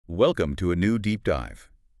Welcome to a new deep dive.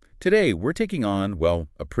 Today, we're taking on, well,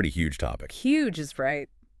 a pretty huge topic. Huge is right.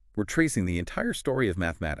 We're tracing the entire story of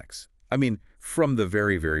mathematics. I mean, from the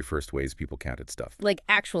very, very first ways people counted stuff. Like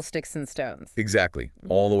actual sticks and stones. Exactly.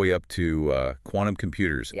 All the way up to quantum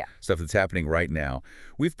computers, Yeah. stuff that's happening right now.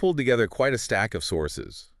 We've pulled together quite a stack of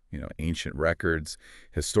sources, ancient records,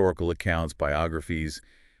 historical accounts, biographies,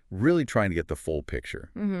 really trying to get the full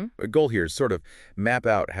picture. A goal here is sort of map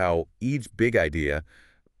out how each big idea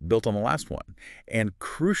built on the last one. And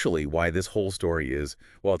crucially, why this whole story is,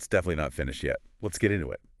 well, it's definitely not finished yet. Let's get into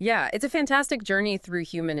it. Yeah, it's a fantastic journey through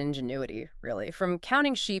human ingenuity, really, from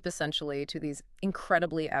counting sheep essentially to these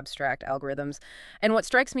incredibly abstract algorithms. And what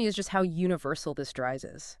strikes me is just how universal this drive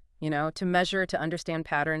is. To measure, to understand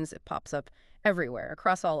patterns, it pops up everywhere,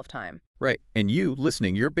 across all of time. Right. And you,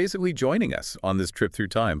 listening, you're basically joining us on this trip through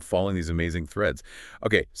time, following these amazing threads.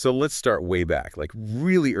 Okay, so let's start way back, like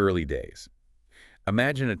really early days.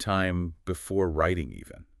 Imagine a time before writing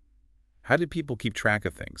even. How did people keep track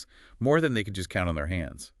of things? More than they could just count on their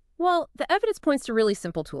hands. Well, the evidence points to really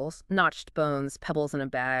simple tools. Notched bones, pebbles in a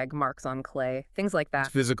bag, marks on clay, things like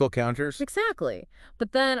that. Physical counters? Exactly.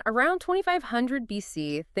 But then around 2500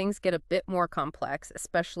 BC, things get a bit more complex,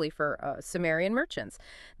 especially for Sumerian merchants.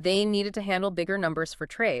 They needed to handle bigger numbers for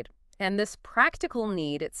trade. And this practical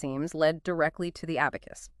need, it seems, led directly to the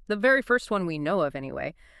abacus. The very first one we know of,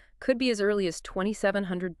 anyway. Could be as early as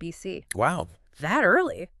 2700 BC. Wow. That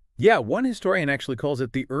early? Yeah, one historian actually calls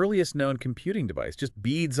it the earliest known computing device, just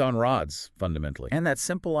beads on rods, fundamentally. And that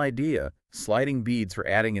simple idea, sliding beads for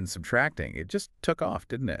adding and subtracting, it just took off,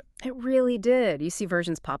 didn't it? It really did. You see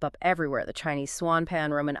versions pop up everywhere. The Chinese swan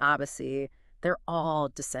pan, Roman Abacus, they're all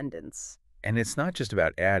descendants. And it's not just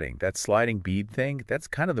about adding. That sliding bead thing, that's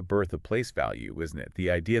kind of the birth of place value, isn't it?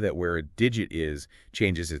 The idea that where a digit is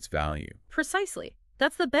changes its value. Precisely.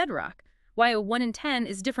 That's the bedrock. Why a 1 in 10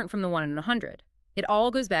 is different from the 1 in 100. It all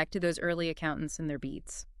goes back to those early accountants and their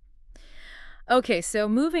beads. Okay, so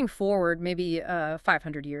moving forward, maybe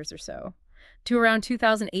 500 years or so, to around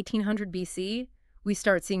 1800 BC, we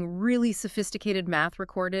start seeing really sophisticated math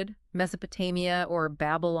recorded, Mesopotamia or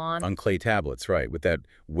Babylon. On clay tablets, right, with that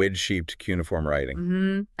wedge-shaped cuneiform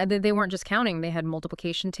writing. And then they weren't just counting. They had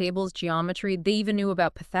multiplication tables, geometry. They even knew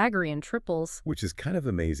about Pythagorean triples. Which is kind of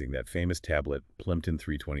amazing, that famous tablet, Plimpton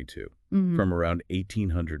 322, from around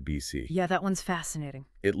 1800 BC. Yeah, that one's fascinating.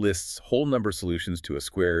 It lists whole number solutions to a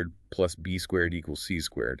squared plus b squared equals c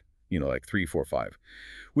squared, like 3, 4, 5.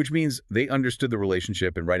 Which means they understood the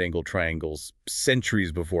relationship in right-angled triangles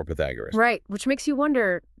centuries before Pythagoras. Right, which makes you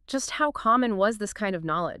wonder, just how common was this kind of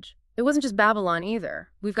knowledge? It wasn't just Babylon either.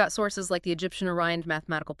 We've got sources like the Egyptian Orion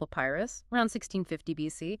mathematical papyrus, around 1650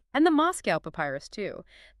 BC, and the Moscow papyrus, too.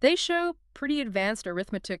 They show pretty advanced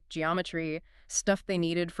arithmetic geometry, stuff they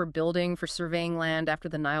needed for building, for surveying land after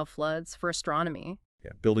the Nile floods, for astronomy.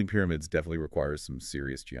 Yeah, building pyramids definitely requires some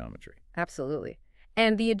serious geometry. Absolutely.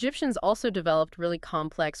 And the Egyptians also developed really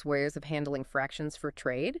complex ways of handling fractions for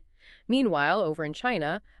trade. Meanwhile, over in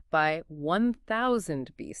China, by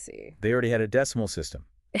 1000 BC. They already had a decimal system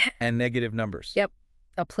and negative numbers. Yep,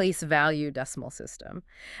 a place value decimal system.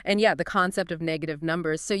 And yeah, the concept of negative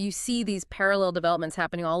numbers. So you see these parallel developments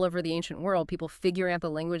happening all over the ancient world, people figuring out the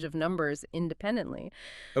language of numbers independently.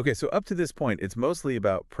 Okay, so up to this point, it's mostly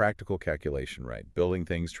about practical calculation, right? Building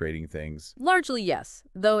things, trading things. Largely, yes,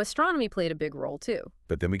 though astronomy played a big role, too.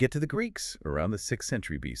 But then we get to the Greeks around the 6th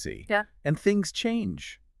century BC. Yeah. And things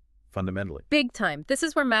change, fundamentally. Big time. This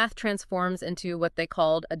is where math transforms into what they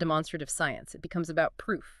called a demonstrative science. It becomes about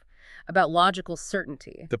proof, about logical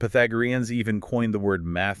certainty. The Pythagoreans even coined the word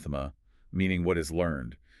mathema, meaning what is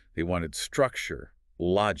learned. They wanted structure,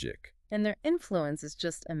 logic. And their influence is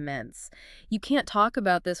just immense. You can't talk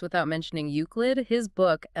about this without mentioning Euclid. His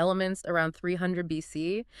book, Elements, around 300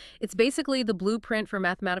 BC, it's basically the blueprint for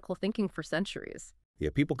mathematical thinking for centuries. Yeah,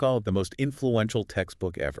 people call it the most influential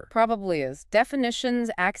textbook ever. Probably is. Definitions,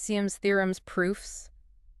 axioms, theorems, proofs,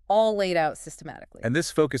 all laid out systematically. And this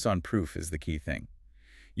focus on proof is the key thing.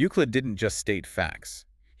 Euclid didn't just state facts,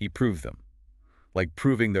 he proved them. Like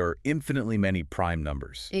proving there are infinitely many prime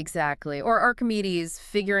numbers. Exactly. Or Archimedes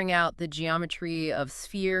figuring out the geometry of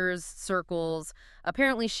spheres, circles,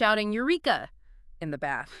 apparently shouting Eureka in the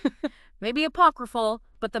bath. Maybe apocryphal,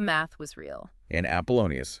 but the math was real. And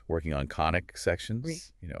Apollonius working on conic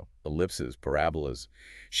sections, ellipses, parabolas,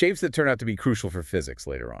 shapes that turn out to be crucial for physics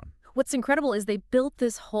later on. What's incredible is they built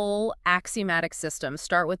this whole axiomatic system,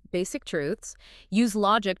 start with basic truths, use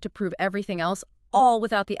logic to prove everything else, all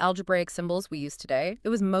without the algebraic symbols we use today. It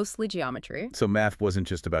was mostly geometry. So math wasn't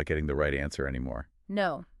just about getting the right answer anymore.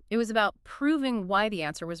 No, it was about proving why the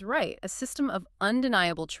answer was right. A system of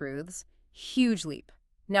undeniable truths, huge leap.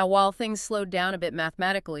 Now, while things slowed down a bit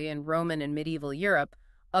mathematically in Roman and medieval Europe,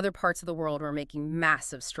 other parts of the world were making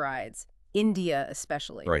massive strides. India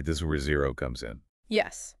especially. Right, this is where zero comes in.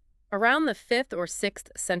 Yes. Around the 5th or 6th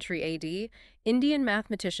century AD, Indian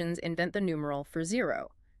mathematicians invent the numeral for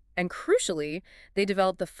zero. And crucially, they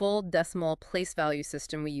developed the full decimal place value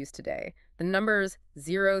system we use today, the numbers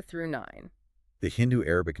 0 through 9. The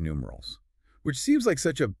Hindu-Arabic numerals, which seems like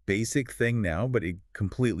such a basic thing now, but it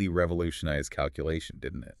completely revolutionized calculation,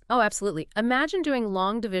 didn't it? Oh, absolutely. Imagine doing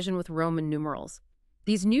long division with Roman numerals.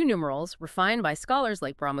 These new numerals, refined by scholars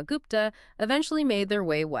like Brahmagupta, eventually made their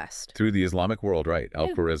way west. Through the Islamic world, right,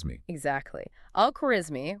 Al-Khwarizmi. Exactly.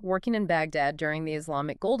 Al-Khwarizmi, working in Baghdad during the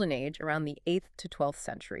Islamic Golden Age around the 8th to 12th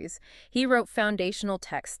centuries, he wrote foundational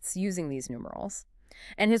texts using these numerals.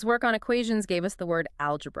 And his work on equations gave us the word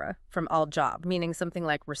algebra, from al-jab, meaning something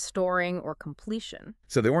like restoring or completion.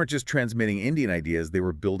 So they weren't just transmitting Indian ideas, they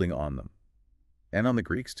were building on them. And on the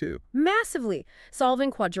Greeks, too. Massively.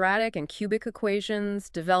 Solving quadratic and cubic equations,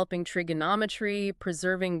 developing trigonometry,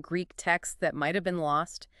 preserving Greek texts that might have been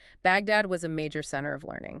lost. Baghdad was a major center of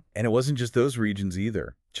learning. And it wasn't just those regions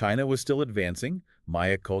either. China was still advancing.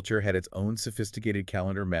 Maya culture had its own sophisticated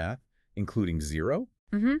calendar math, including zero.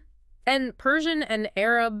 Mm-hmm. And Persian and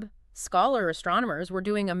Arab astronomers were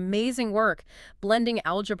doing amazing work, blending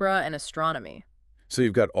algebra and astronomy. So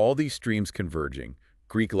you've got all these streams converging.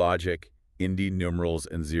 Greek logic, Indian numerals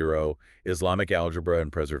and zero, Islamic algebra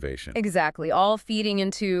and preservation. Exactly, all feeding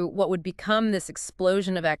into what would become this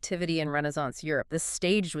explosion of activity in Renaissance Europe. The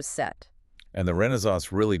stage was set. And the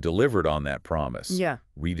Renaissance really delivered on that promise. Yeah.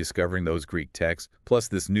 Rediscovering those Greek texts, plus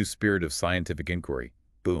this new spirit of scientific inquiry.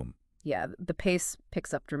 Boom. Yeah, the pace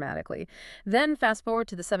picks up dramatically. Then fast forward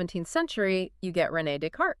to the 17th century, you get René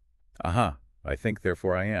Descartes. Uh-huh. I think,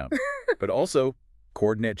 therefore I am. But also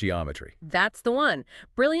coordinate geometry. That's the one.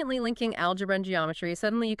 Brilliantly linking algebra and geometry,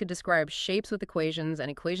 suddenly you could describe shapes with equations and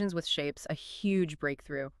equations with shapes, a huge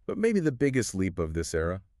breakthrough. But maybe the biggest leap of this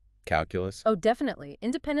era, calculus. Oh, definitely.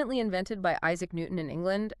 Independently invented by Isaac Newton in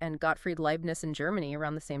England and Gottfried Leibniz in Germany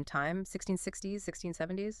around the same time, 1660s,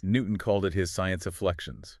 1670s. Newton called it his science of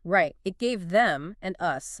flexions. Right. It gave them, and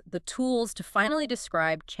us, the tools to finally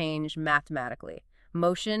describe change mathematically.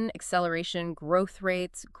 Motion, acceleration, growth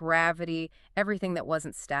rates, gravity, everything that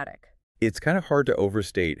wasn't static. It's kind of hard to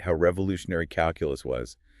overstate how revolutionary calculus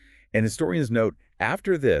was. And historians note,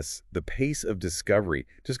 after this, the pace of discovery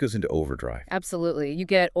just goes into overdrive. Absolutely. You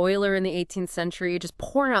get Euler in the 18th century, just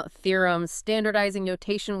pouring out theorems, standardizing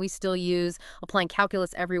notation we still use, applying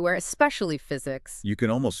calculus everywhere, especially physics. You can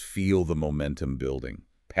almost feel the momentum building.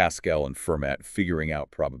 Pascal and Fermat figuring out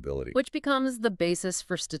probability. Which becomes the basis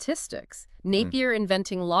for statistics. Napier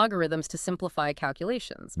inventing logarithms to simplify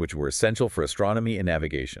calculations. Which were essential for astronomy and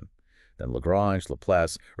navigation. Then Lagrange,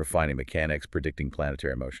 Laplace, refining mechanics, predicting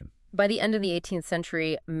planetary motion. By the end of the 18th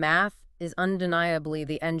century, math is undeniably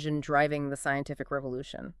the engine driving the scientific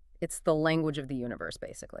revolution. It's the language of the universe,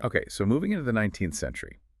 basically. Okay, so moving into the 19th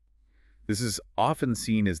century. This is often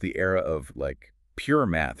seen as the era of, pure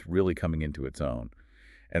math really coming into its own.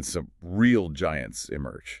 And some real giants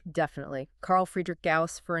emerge. Definitely. Carl Friedrich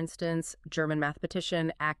Gauss, for instance, German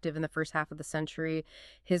mathematician, active in the first half of the century.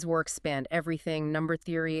 His work spanned everything: number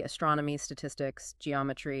theory, astronomy, statistics,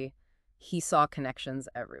 geometry. He saw connections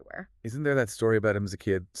everywhere. Isn't there that story about him as a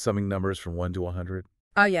kid, summing numbers from 1 to 100?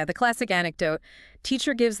 Oh, yeah, the classic anecdote.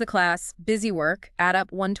 Teacher gives the class busy work, add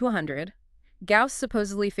up 1 to 100. Gauss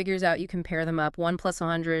supposedly figures out you can pair them up, 1 plus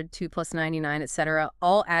 100, 2 plus 99, etc.,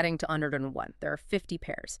 all adding to 101. There are 50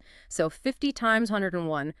 pairs. So 50 times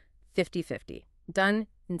 101, 50-50. Done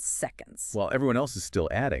in seconds. While everyone else is still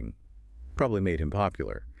adding, probably made him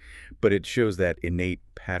popular. But it shows that innate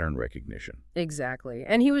pattern recognition. Exactly.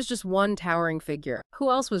 And he was just one towering figure.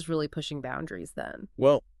 Who else was really pushing boundaries then?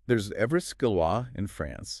 Well, there's Évariste Galois in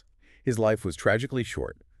France. His life was tragically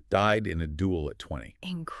short. Died in a duel at 20.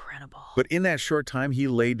 Incredible. But in that short time, he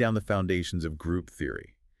laid down the foundations of group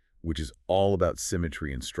theory, which is all about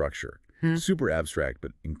symmetry and structure. Super abstract,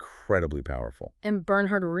 but incredibly powerful. And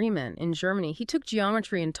Bernhard Riemann in Germany, he took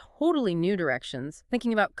geometry in totally new directions,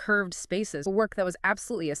 thinking about curved spaces, a work that was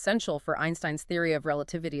absolutely essential for Einstein's theory of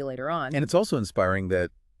relativity later on. And it's also inspiring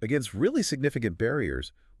that, against really significant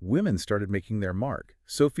barriers, women started making their mark.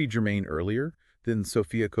 Sophie Germain earlier, then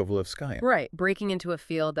Sofia Kovalevskaya. Right, breaking into a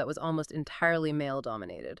field that was almost entirely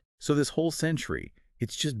male-dominated. So this whole century,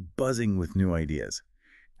 it's just buzzing with new ideas.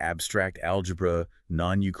 Abstract algebra,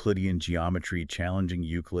 non-Euclidean geometry challenging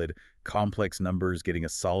Euclid, complex numbers getting a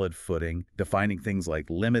solid footing, defining things like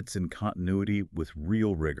limits and continuity with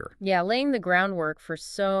real rigor. Yeah, laying the groundwork for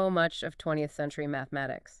so much of 20th century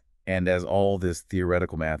mathematics. And as all this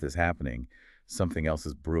theoretical math is happening, something else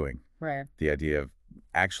is brewing. Right. The idea of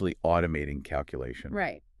actually automating calculation.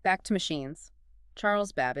 Right. Back to machines.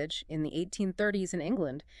 Charles Babbage, in the 1830s in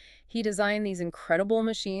England, he designed these incredible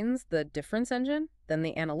machines, the difference engine, then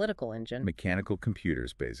the analytical engine. Mechanical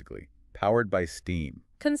computers, basically, powered by steam.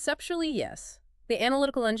 Conceptually, yes. The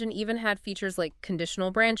analytical engine even had features like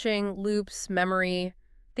conditional branching, loops, memory,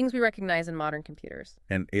 things we recognize in modern computers.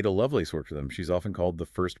 And Ada Lovelace worked with them. She's often called the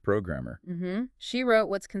first programmer. She wrote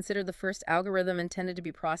what's considered the first algorithm intended to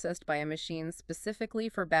be processed by a machine specifically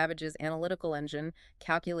for Babbage's analytical engine,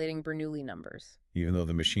 calculating Bernoulli numbers. Even though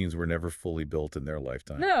the machines were never fully built in their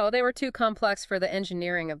lifetime. No, they were too complex for the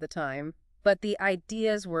engineering of the time. But the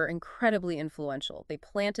ideas were incredibly influential. They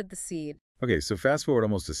planted the seed. Okay, so fast forward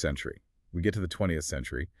almost a century. We get to the 20th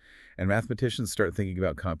century, and mathematicians start thinking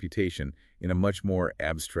about computation in a much more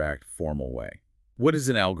abstract, formal way. What is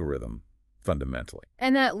an algorithm, fundamentally?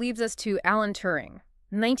 And that leads us to Alan Turing.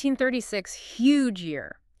 1936, huge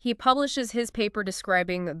year. He publishes his paper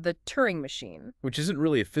describing the Turing machine. Which isn't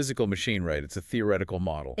really a physical machine, right? It's a theoretical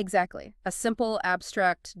model. Exactly. A simple,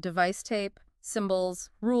 abstract device tape, symbols,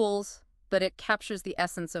 rules, but it captures the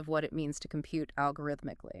essence of what it means to compute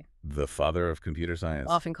algorithmically. The father of computer science.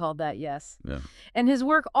 Often called that, yes. Yeah. And his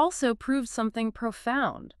work also proves something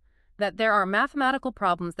profound, that there are mathematical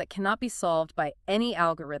problems that cannot be solved by any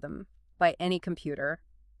algorithm, by any computer,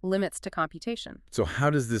 limits to computation. So how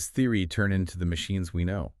does this theory turn into the machines we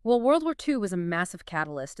know? Well, World War II was a massive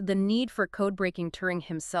catalyst. The need for code-breaking Turing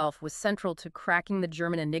himself was central to cracking the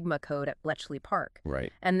German Enigma code at Bletchley Park.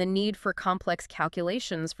 Right. And the need for complex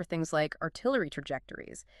calculations for things like artillery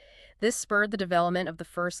trajectories. This spurred the development of the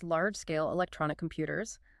first large-scale electronic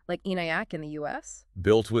computers, like ENIAC in the U.S.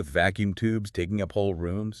 Built with vacuum tubes taking up whole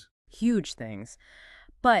rooms? Huge things.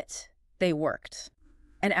 But they worked.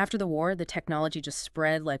 And after the war, the technology just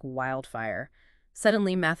spread like wildfire.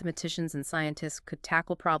 Suddenly, mathematicians and scientists could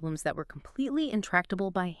tackle problems that were completely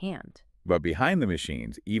intractable by hand. But behind the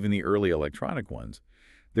machines, even the early electronic ones,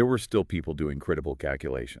 there were still people doing critical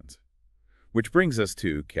calculations. Which brings us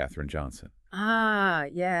to Katherine Johnson. Ah,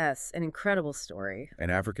 yes, an incredible story.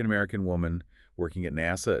 An African-American woman working at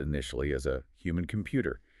NASA initially as a human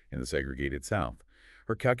computer in the segregated South.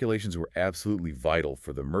 Her calculations were absolutely vital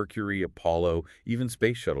for the Mercury, Apollo, even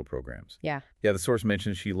space shuttle programs. Yeah. Yeah, the source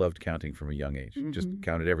mentions she loved counting from a young age. Just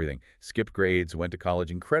counted everything. Skipped grades, went to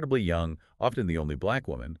college incredibly young, often the only black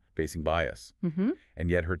woman, facing bias. And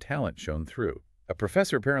yet her talent shone through. A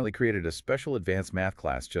professor apparently created a special advanced math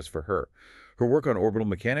class just for her. Her work on orbital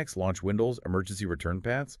mechanics, launch windows, emergency return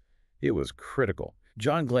paths, it was critical.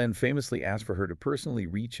 John Glenn famously asked for her to personally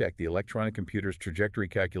recheck the electronic computer's trajectory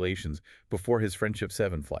calculations before his Friendship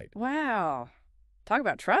 7 flight. Wow. Talk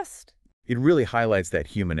about trust. It really highlights that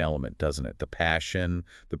human element, doesn't it? The passion,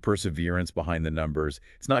 the perseverance behind the numbers.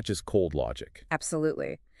 It's not just cold logic.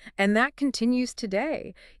 Absolutely. And that continues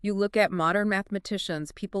today. You look at modern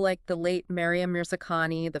mathematicians, people like the late Maryam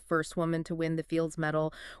Mirzakhani, the first woman to win the Fields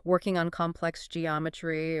Medal, working on complex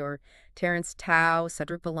geometry, or Terence Tao,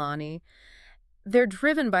 Cedric Villani. They're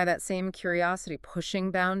driven by that same curiosity, pushing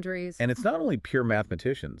boundaries. And it's not only pure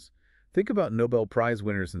mathematicians. Think about Nobel Prize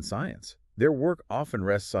winners in science. Their work often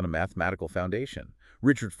rests on a mathematical foundation.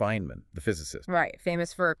 Richard Feynman, the physicist. Right,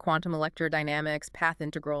 famous for quantum electrodynamics, path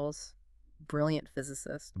integrals, brilliant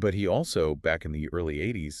physicist. But he also, back in the early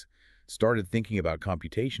 80s, started thinking about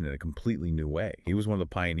computation in a completely new way. He was one of the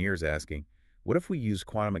pioneers asking, what if we use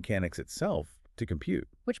quantum mechanics itself to compute?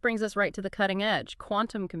 Which brings us right to the cutting edge,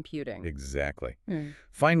 quantum computing. Exactly.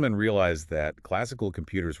 Feynman realized that classical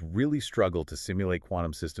computers really struggle to simulate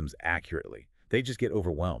quantum systems accurately. They just get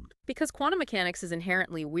overwhelmed. Because quantum mechanics is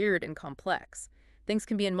inherently weird and complex. Things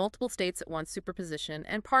can be in multiple states at once, superposition,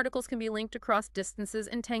 and particles can be linked across distances,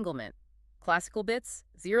 entanglement. Classical bits,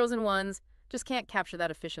 zeros and ones, just can't capture that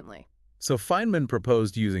efficiently. So Feynman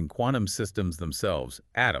proposed using quantum systems themselves,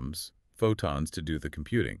 atoms, photons, to do the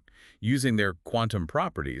computing, using their quantum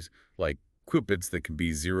properties, like qubits that can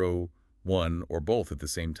be 0, 1, or both at the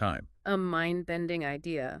same time. A mind-bending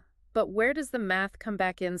idea. But where does the math come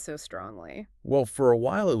back in so strongly? Well, for a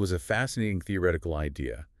while it was a fascinating theoretical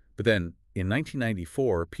idea. But then, in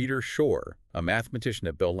 1994, Peter Shor, a mathematician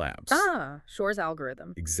at Bell Labs. Ah, Shor's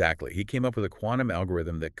algorithm. Exactly. He came up with a quantum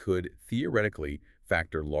algorithm that could, theoretically,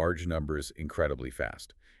 factor large numbers incredibly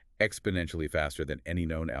fast, exponentially faster than any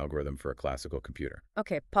known algorithm for a classical computer.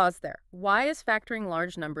 Okay, pause there. Why is factoring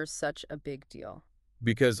large numbers such a big deal?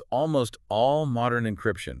 Because almost all modern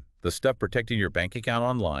encryption, The stuff protecting your bank account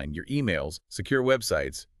online, your emails, secure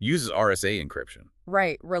websites, uses RSA encryption.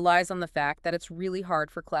 Right, relies on the fact that it's really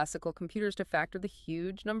hard for classical computers to factor the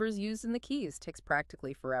huge numbers used in the keys. Takes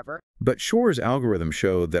practically forever. But Shor's algorithm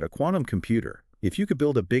showed that a quantum computer, if you could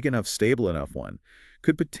build a big enough, stable enough one,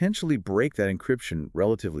 could potentially break that encryption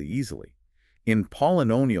relatively easily. In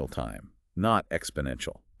polynomial time, not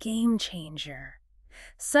exponential. Game changer.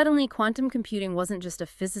 Suddenly, quantum computing wasn't just a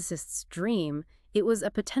physicist's dream, it was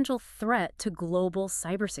a potential threat to global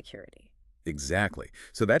cybersecurity. Exactly.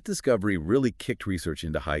 So that discovery really kicked research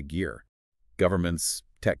into high gear. Governments,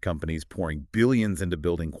 tech companies pouring billions into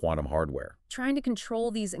building quantum hardware. Trying to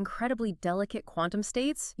control these incredibly delicate quantum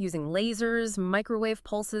states using lasers, microwave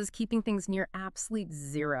pulses, keeping things near absolute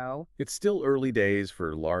zero. It's still early days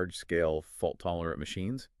for large-scale, fault-tolerant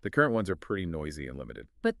machines. The current ones are pretty noisy and limited.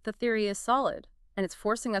 But the theory is solid, and it's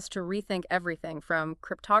forcing us to rethink everything from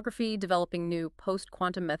cryptography, developing new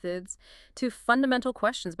post-quantum methods, to fundamental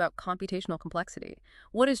questions about computational complexity.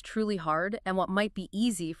 What is truly hard and what might be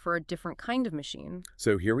easy for a different kind of machine?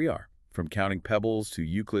 So here we are. From counting pebbles to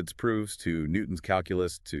Euclid's proofs to Newton's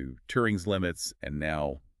calculus to Turing's limits and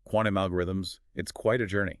now quantum algorithms, it's quite a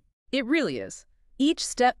journey. It really is. Each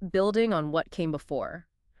step building on what came before.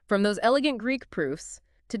 From those elegant Greek proofs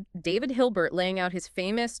to David Hilbert laying out his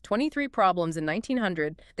famous 23 problems in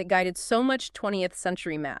 1900 that guided so much 20th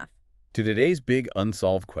century math. To today's big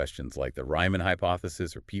unsolved questions like the Riemann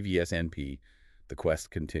hypothesis or PVSNP, the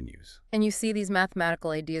quest continues. And you see these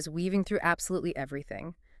mathematical ideas weaving through absolutely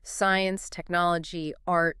everything. Science, technology,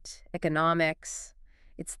 art, economics.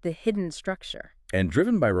 It's the hidden structure. And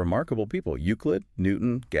driven by remarkable people, Euclid,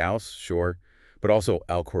 Newton, Gauss, Shor, but also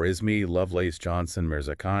Al-Khwarizmi, Lovelace, Johnson,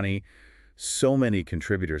 Mirzakhani, so many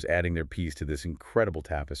contributors adding their piece to this incredible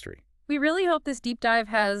tapestry. We really hope this deep dive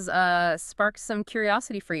has sparked some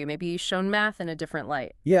curiosity for you, maybe shown math in a different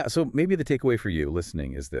light. Yeah, so maybe the takeaway for you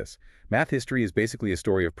listening is this. Math history is basically a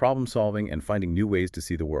story of problem solving and finding new ways to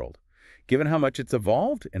see the world. Given how much it's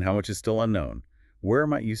evolved and how much is still unknown, where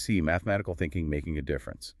might you see mathematical thinking making a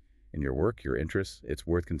difference? In your work, your interests, it's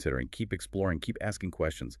worth considering. Keep exploring, keep asking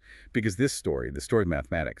questions. Because this story, the story of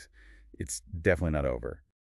mathematics, it's definitely not over.